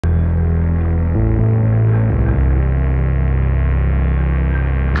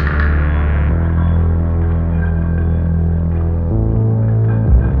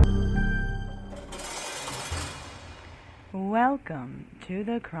to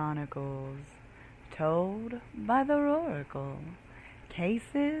the Chronicles, told by the Oracle.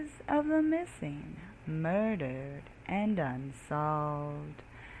 Cases of the missing, murdered, and unsolved.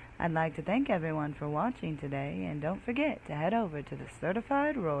 I'd like to thank everyone for watching today, and don't forget to head over to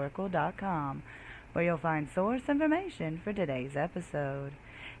thecertifiedoracle.com where you'll find source information for today's episode.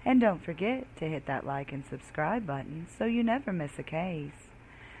 And don't forget to hit that like and subscribe button so you never miss a case.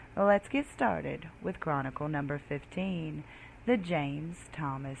 Let's get started with Chronicle number 15, the James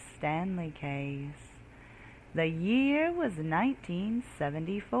Thomas Stanley case. The year was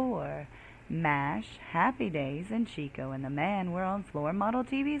 1974. MASH, Happy Days, and Chico and the Man were on floor model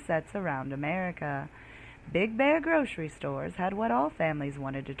TV sets around America. Big Bear grocery stores had what all families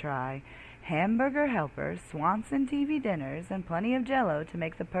wanted to try: hamburger helpers, Swanson TV dinners, and plenty of Jell-O to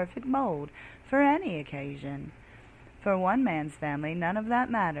make the perfect mold for any occasion. For one man's family, none of that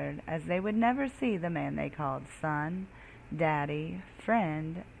mattered, as they would never see the man they called son, daddy,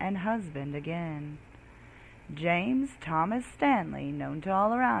 friend, and husband again. James Thomas Stanley, known to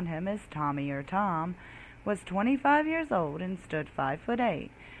all around him as Tommy or Tom, was 25 years old and stood 5'8",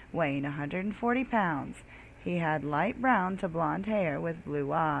 weighing 140 pounds. He had light brown to blonde hair with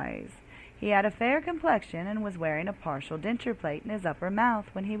blue eyes. He had a fair complexion and was wearing a partial denture plate in his upper mouth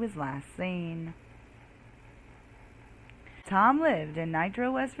when he was last seen. Tom lived in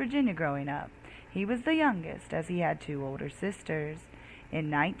Nitro, West Virginia growing up. He was the youngest, as he had two older sisters. In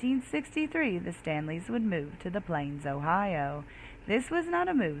 1963, the Stanleys would move to the Plains, Ohio. This was not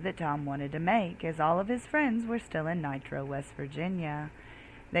a move that Tom wanted to make, as all of his friends were still in Nitro, West Virginia.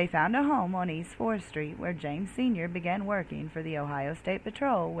 They found a home on East 4th Street, where James Sr. began working for the Ohio State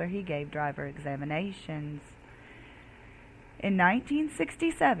Patrol, where he gave driver examinations. In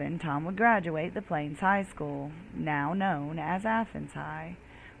 1967, Tom would graduate the Plains High School, now known as Athens High.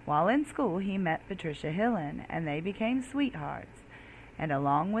 While in school, he met Patricia Hillen, and they became sweethearts. And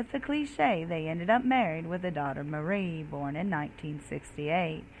along with the cliché, they ended up married with a daughter, Marie, born in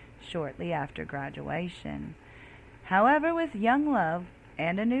 1968, shortly after graduation. However, with young love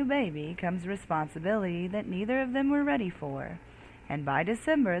and a new baby comes responsibility that neither of them were ready for, and by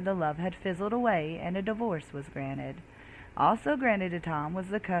December the love had fizzled away and a divorce was granted. Also granted to Tom was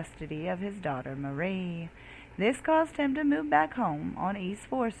the custody of his daughter Marie. This caused him to move back home on East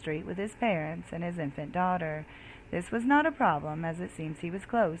 4th Street with his parents and his infant daughter. This was not a problem, as it seems he was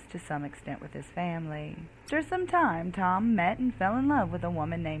close to some extent with his family. After some time, Tom met and fell in love with a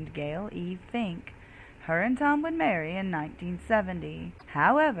woman named Gail Eve Fink. Her and Tom would marry in 1970.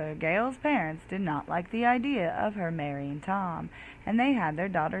 However, Gail's parents did not like the idea of her marrying Tom, and they had their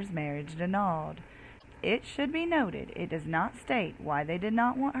daughter's marriage annulled. It should be noted, it does not state why they did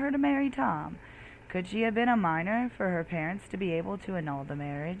not want her to marry Tom. Could she have been a minor for her parents to be able to annul the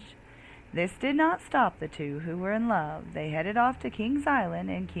marriage? This did not stop the two who were in love. They headed off to Kings Island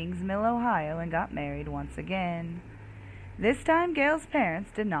in Kings Mill, Ohio, and got married once again. This time, Gail's parents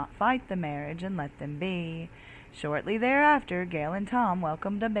did not fight the marriage and let them be. Shortly thereafter, Gail and Tom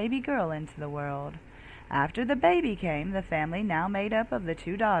welcomed a baby girl into the world. After the baby came, the family, now made up of the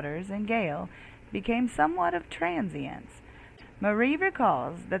two daughters and Gail, became somewhat of transients. Marie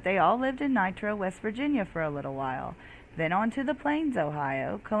recalls that they all lived in Nitro, West Virginia for a little while, then on to the Plains,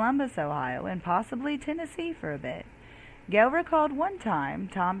 Ohio, Columbus, Ohio, and possibly Tennessee for a bit. Gail recalled one time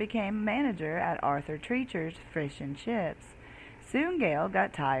Tom became manager at Arthur Treacher's Fish and Chips. Soon Gail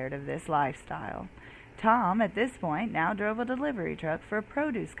got tired of this lifestyle. Tom, at this point, now drove a delivery truck for a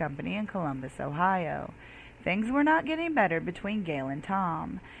produce company in Columbus, Ohio. Things were not getting better between Gail and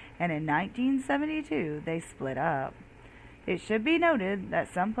Tom, and in 1972 they split up. It should be noted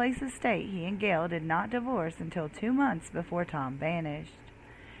that some places state he and Gail did not divorce until 2 months before Tom vanished.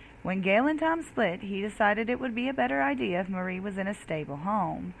 When Gail and Tom split, he decided it would be a better idea if Marie was in a stable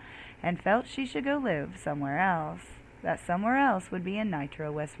home, and felt she should go live somewhere else. That somewhere else would be in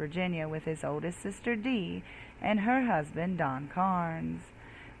Nitro, West Virginia, with his oldest sister Dee and her husband Don Carnes.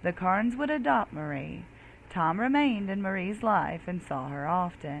 The Carnes would adopt Marie. Tom remained in Marie's life and saw her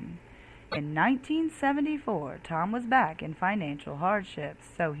often. In 1974, Tom was back in financial hardships,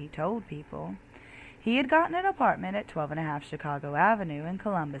 so he told people. He had gotten an apartment at 12.5 Chicago Avenue in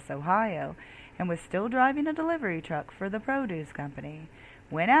Columbus, Ohio, and was still driving a delivery truck for the produce company.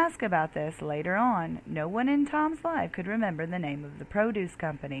 When asked about this later on, no one in Tom's life could remember the name of the produce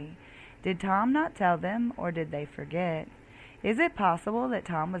company. Did Tom not tell them, or did they forget? Is it possible that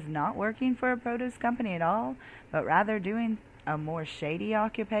Tom was not working for a produce company at all, but rather doing a more shady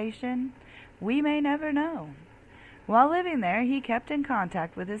occupation? We may never know. While living there, he kept in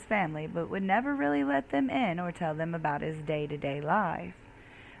contact with his family, but would never really let them in or tell them about his day-to-day life.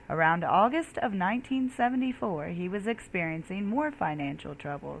 Around August of 1974, he was experiencing more financial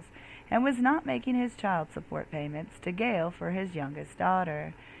troubles and was not making his child support payments to Gail for his youngest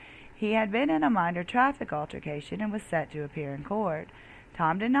daughter. He had been in a minor traffic altercation and was set to appear in court.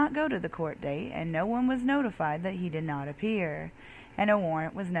 Tom did not go to the court date, and no one was notified that he did not appear, and a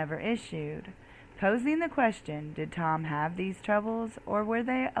warrant was never issued. Posing the question, did Tom have these troubles, or were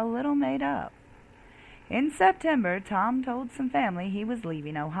they a little made up? In September, Tom told some family he was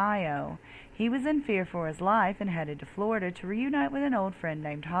leaving Ohio. He was in fear for his life and headed to Florida to reunite with an old friend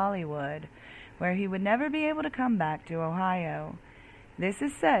named Hollywood, where he would never be able to come back to Ohio. This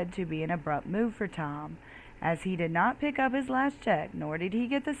is said to be an abrupt move for Tom, as he did not pick up his last check, nor did he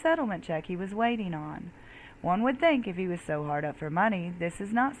get the settlement check he was waiting on. One would think if he was so hard up for money, this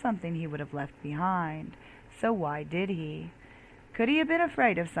is not something he would have left behind. So why did he? Could he have been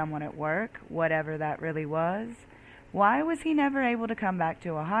afraid of someone at work, whatever that really was? Why was he never able to come back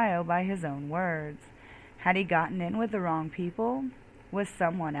to Ohio by his own words? Had he gotten in with the wrong people? Was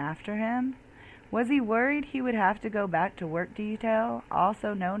someone after him? Was he worried he would have to go back to work detail,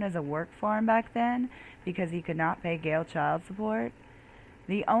 also known as a work farm back then, because he could not pay Gail child support?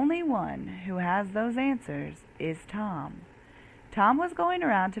 The only one who has those answers is Tom. Tom was going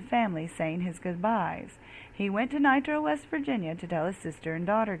around to families saying his goodbyes. He went to Nitro, West Virginia to tell his sister and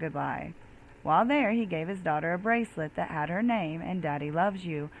daughter goodbye. While there, he gave his daughter a bracelet that had her name and Daddy Loves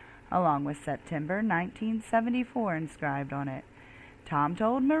You, along with September 1974 inscribed on it. Tom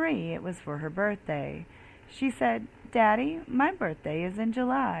told Marie it was for her birthday. She said, "Daddy, my birthday is in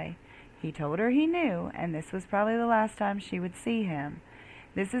July." He told her he knew, and this was probably the last time she would see him.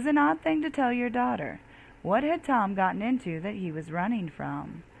 This is an odd thing to tell your daughter. What had Tom gotten into that he was running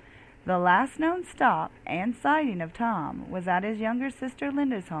from? The last known stop and sighting of Tom was at his younger sister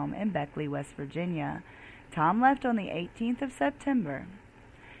Linda's home in Beckley, West Virginia. Tom left on the 18th of September.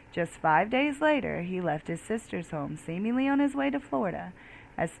 Just 5 days later, he left his sister's home, seemingly on his way to Florida.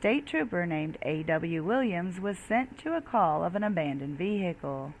 A state trooper named A.W. Williams was sent to a call of an abandoned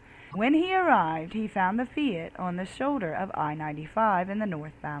vehicle. When he arrived, he found the Fiat on the shoulder of I-95 in the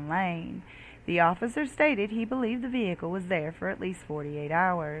northbound lane. The officer stated he believed the vehicle was there for at least 48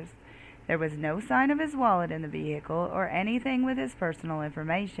 hours. There was no sign of his wallet in the vehicle or anything with his personal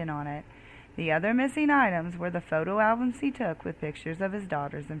information on it. The other missing items were the photo albums he took with pictures of his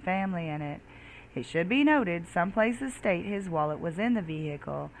daughters and family in it. It should be noted some places state his wallet was in the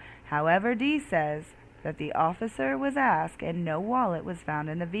vehicle. However, Dee says that the officer was asked and no wallet was found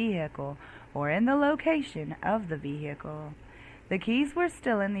in the vehicle or in the location of the vehicle. The keys were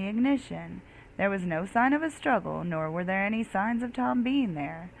still in the ignition. There was no sign of a struggle, nor were there any signs of Tom being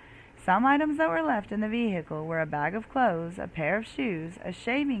there. Some items that were left in the vehicle were a bag of clothes, a pair of shoes, a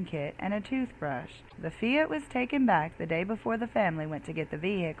shaving kit, and a toothbrush. The Fiat was taken back the day before the family went to get the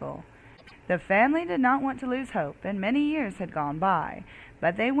vehicle. The family did not want to lose hope, and many years had gone by,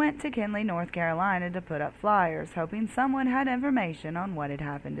 but they went to Kinley, North Carolina to put up flyers, hoping someone had information on what had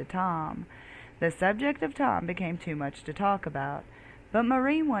happened to Tom. The subject of Tom became too much to talk about, but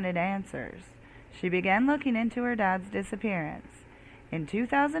Marie wanted answers. She began looking into her dad's disappearance. In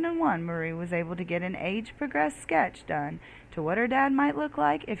 2001, Marie was able to get an age-progressed sketch done to what her dad might look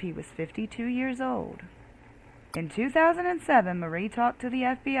like if he was 52 years old. In 2007, Marie talked to the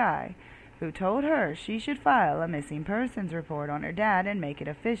FBI, who told her she should file a missing persons report on her dad and make it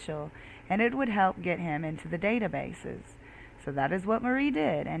official, and it would help get him into the databases. So that is what Marie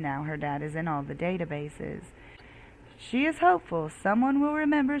did, and now her dad is in all the databases. She is hopeful someone will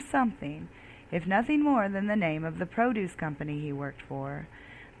remember something, if nothing more than the name of the produce company he worked for.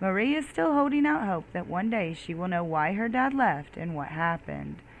 Marie is still holding out hope that one day she will know why her dad left and what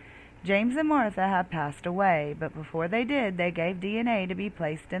happened. James and Martha have passed away, but before they did, they gave DNA to be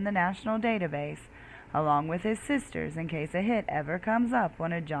placed in the national database, along with his sisters, in case a hit ever comes up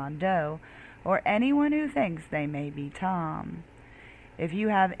on a John Doe or anyone who thinks they may be Tom. If you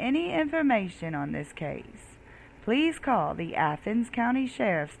have any information on this case, please call the Athens County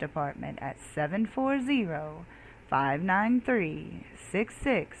Sheriff's Department at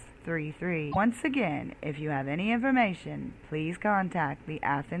 740-593-6633. Once again, if you have any information, please contact the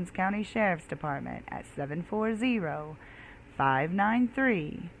Athens County Sheriff's Department at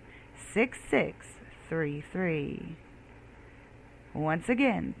 740-593-6633. Once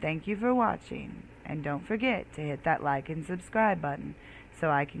again, thank you for watching, and don't forget to hit that like and subscribe button so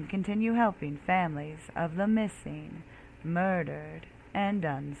I can continue helping families of the missing, murdered, and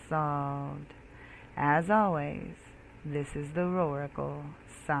unsolved. As always, this is the Chronikle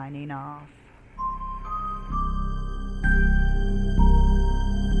signing off.